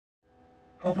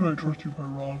How can I trust you,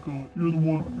 Brutaka?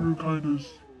 You're kind of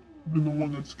been the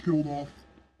one that's killed off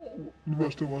the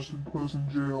rest of us in prison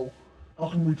jail. How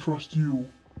can we trust you?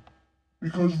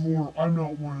 Because I'm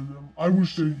not one of them. I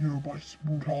was sent here by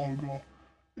Brutaka.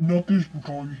 Not this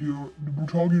Brutaka here, the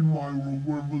Brutaka in my room,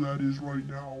 wherever that is right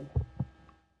now.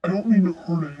 I don't mean to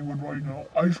hurt anyone right now.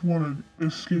 I just want to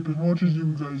escape as much as you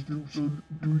guys do. So,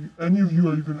 do any of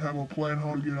you even have a plan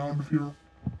how to get out of here?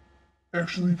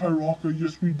 Actually, Brutaka,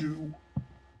 yes we do.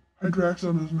 Icarax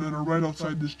and his men are right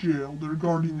outside this jail. They're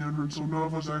guarding the entrance so none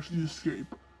of us actually escape.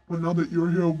 But now that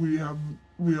you're here, we have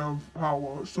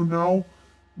power. So now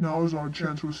is our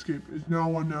chance to escape. It's now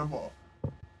or never.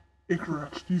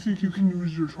 Icarax, do you think you can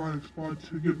use your triax spot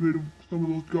to get rid of some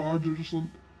of those guards or just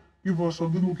give us a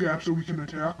little gap so we can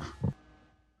attack?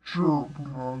 Sure,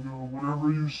 Brutaka,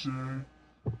 whatever you say.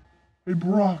 Hey,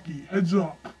 Brocky, heads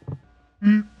up.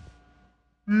 Beep,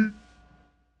 beep,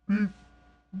 beep,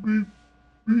 beep, beep,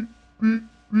 beep, beep,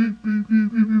 beep, beep,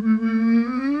 beep, beep, beep,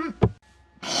 beep.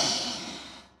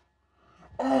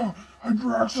 Oh,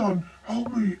 Zaktan,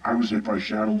 help me! I was hit by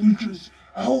shadow leeches.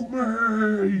 Help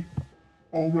me!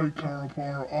 Alright,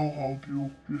 Carapar, I'll help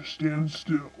you. Just stand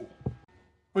still.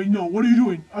 Wait, no, what are you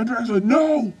doing? Zaktan,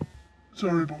 no!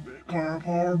 Sorry about that,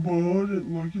 Carapar, but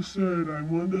like you said, I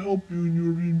wanted to help you and you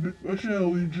were being bit by shadow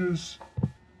leeches.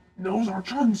 Now's our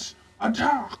chance!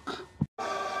 Attack!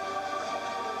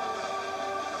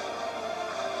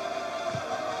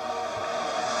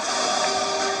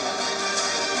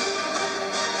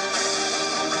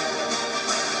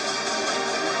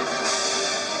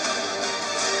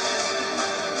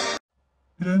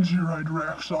 It ends here,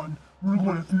 Zaktan. We're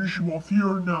going to finish you off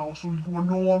here and now, so you are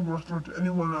no longer a threat to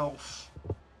anyone else.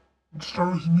 It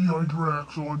starts with me,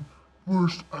 Zaktan.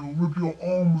 First, I will rip your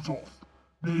arms off.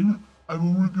 Then, I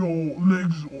will rip your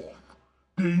legs off.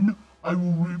 Then, I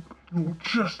will rip your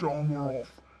chest armor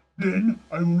off. Then,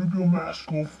 I will rip your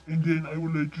mask off, and then I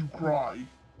will let you cry.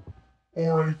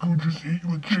 Or I could just hit you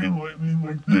with chain lightning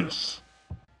like this.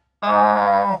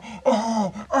 Ow!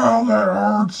 Oh! Oh, that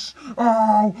hurts!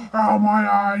 Oh! Oh,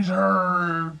 my eyes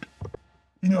hurt!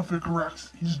 Enough,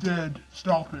 icarax. He's dead.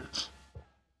 Stop it.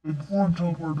 And before I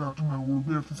teleport back to my world,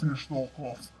 we have to finish Thok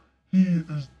off. He's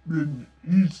the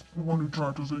one who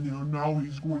trapped us in here, and now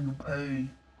he's going to pay.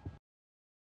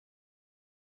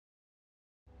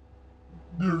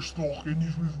 There's Thok, and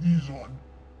he's with these on.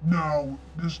 Now,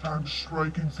 this time to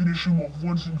strike and finish him off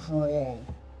once and for all.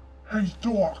 Hey,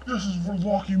 Doc, this is for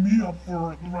locking me up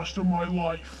for the rest of my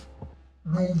life.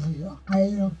 No, Vor,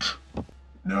 don't.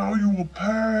 Now you will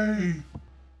pay.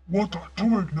 What the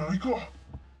twig, Nika?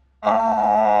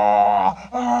 Ah!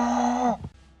 Ah!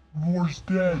 Vor's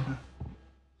dead.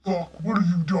 Doc, what have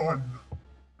you done?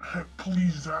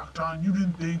 Please, Zaktan, you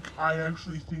didn't think I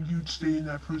actually think you'd stay in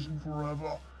that prison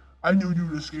forever. I knew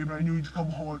you'd escape, I knew you'd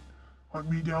come hunt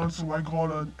me down, so I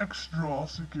got an extra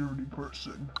security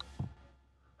person.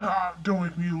 Ah, don't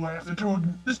make me laugh.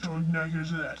 This toad neck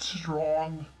isn't that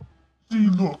strong. See,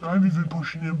 look, I'm even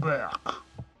pushing him back.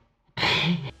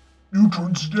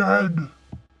 Mutran's dead.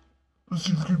 Let's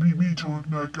see if you can beat me,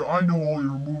 Toad. I know all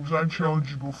your moves. I've challenged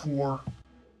you before.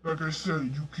 Like I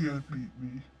said, you can't beat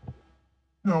me.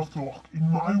 Now, Thok,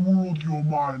 in my world, you're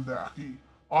my lackey.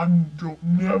 I don't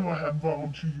never have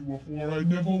bowed to you before. I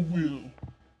never will.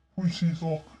 We see,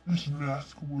 Thok, this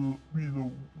mask will be the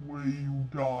way you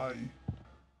die.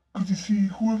 Because you see,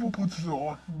 whoever puts it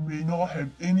on may not have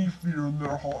any fear in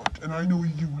their heart, and I know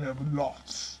you have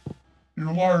lots.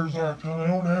 You're liars, Zaktan. I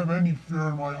don't have any fear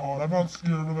in my heart. I'm not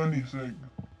scared of anything.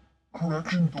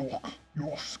 Correction, Thok.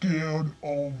 You're scared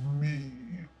of me.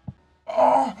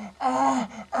 Ah! Ah!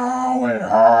 Ow! It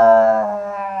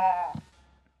hurt!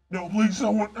 No, please,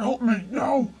 someone help me!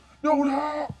 No! No,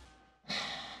 no!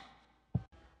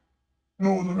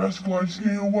 No, the mask lights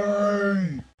me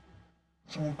away!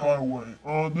 So what got away?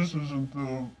 This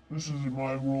isn't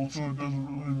my world, so it doesn't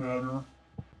really matter.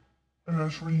 And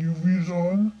as for you,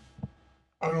 Vizon,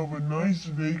 I have a nice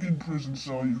vacant prison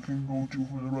cell you can go to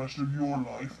for the rest of your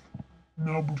life.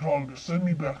 Now, Brutaka, send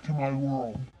me back to my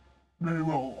world. Very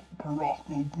well,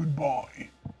 Parako, goodbye.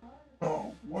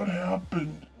 Oh, what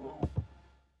happened?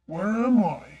 Where am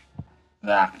I?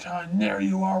 Zaktan, there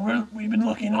you are. We've been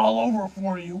looking all over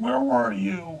for you. Where were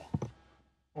you?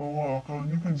 Oh,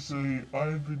 Zaktan, you can say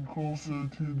I've been closer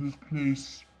to this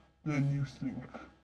place than you think.